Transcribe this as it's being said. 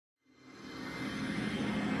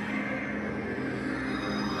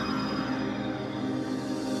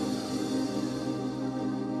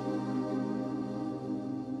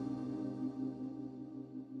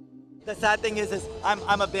The sad thing is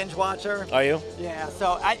I'm a binge watcher. Are you? Yeah,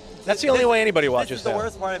 so That's the only way anybody watches this is the now.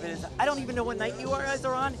 worst part of it is I don't even know what night you guys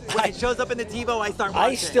are on. When it shows up in the TiVo, I start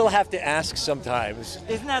watching. I still have to ask sometimes.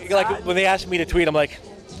 Isn't that like sad? when they ask me to tweet, I'm like,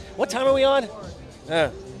 "What time are we on?"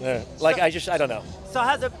 Like I don't know. So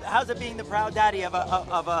how's it being the proud daddy of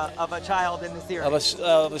a child in the series?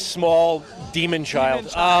 Of a small demon child.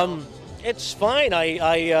 It's fine.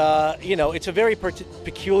 You know, it's a very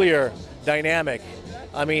peculiar dynamic.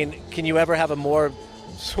 I mean, can you ever have a more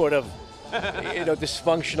sort of,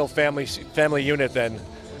 dysfunctional family unit than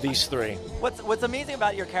these three? What's amazing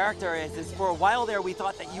about your character is for a while there we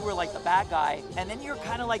thought that you were like the bad guy, and then you're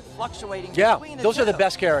kind of like fluctuating between the those two. are the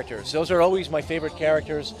best characters. Those are always my favorite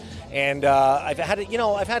characters, and I've had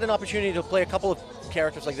an opportunity to play a couple of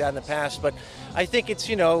characters like that in the past, but I think it's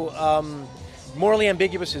morally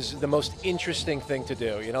ambiguous is the most interesting thing to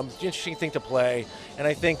do, interesting thing to play. And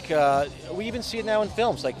I think we even see it now in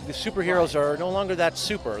films. Like the superheroes are no longer that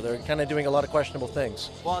super. They're kind of doing a lot of questionable things.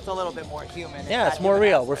 Well, it's a little bit more human. Yeah, it's more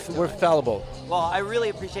real. We're fallible. Well, I really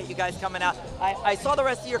appreciate you guys coming out. I saw the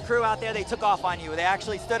rest of your crew out there. They took off on you. They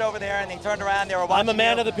actually stood over there and they turned around. They were watching. I'm a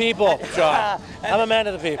man of the people, John. I'm a man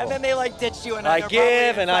of the people. And then they like ditched you. And I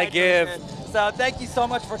give and I give. So thank you so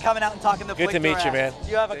much for coming out and talking to Good to meet you, man.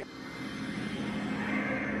 You have a